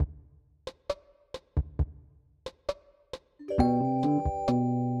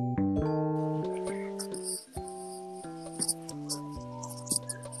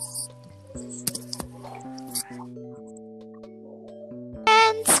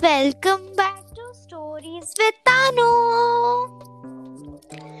welcome back to Stories with Tanu.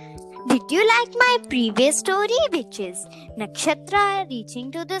 Did you like my previous story, which is Nakshatra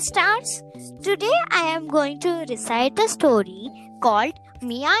Reaching to the Stars? Today I am going to recite the story called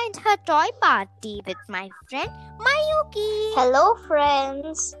Mia and Her Toy Party with my friend Mayuki. Hello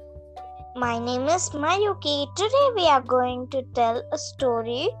friends, my name is Mayuki. Today we are going to tell a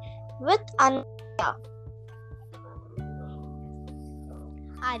story with Anuya.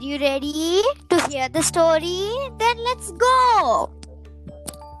 Are you ready to hear the story? Then let's go!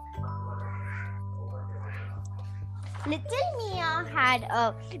 Little Mia had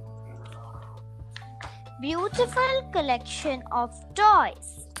a beautiful collection of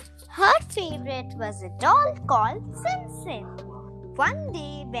toys. Her favorite was a doll called Sim Sim. One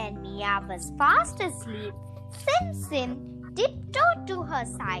day when Mia was fast asleep, Sim Sim tiptoed to her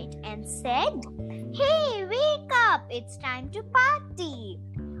side and said, "Hey, wake up! It's time to party!"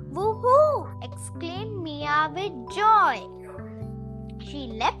 "Woohoo!" exclaimed Mia with joy. She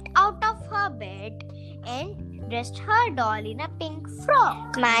leapt out of her bed and dressed her doll in a pink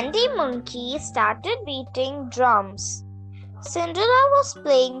frock. Mandy Monkey started beating drums. Cinderella was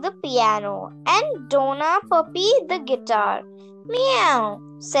playing the piano and Donna Puppy the guitar. "Meow,"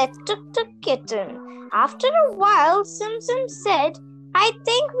 said Tuk Tuk Kitten. After a while, Sim Sim said, "I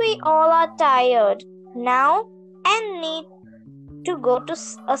think we all are tired now and need to go to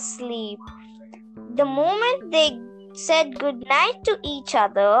sleep." The moment they said good night to each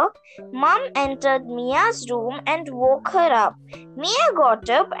other, Mom entered Mia's room and woke her up. Mia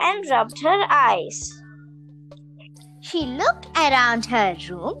got up and rubbed her eyes. She looked around her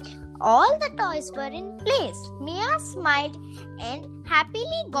room. All the toys were in place. Mia smiled and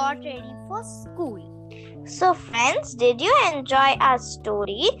happily got ready for school. So friends, did you enjoy our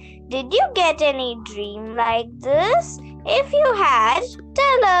story? Did you get any dream like this? If you had,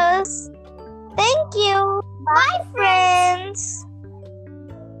 tell us. Thank you. Bye friends.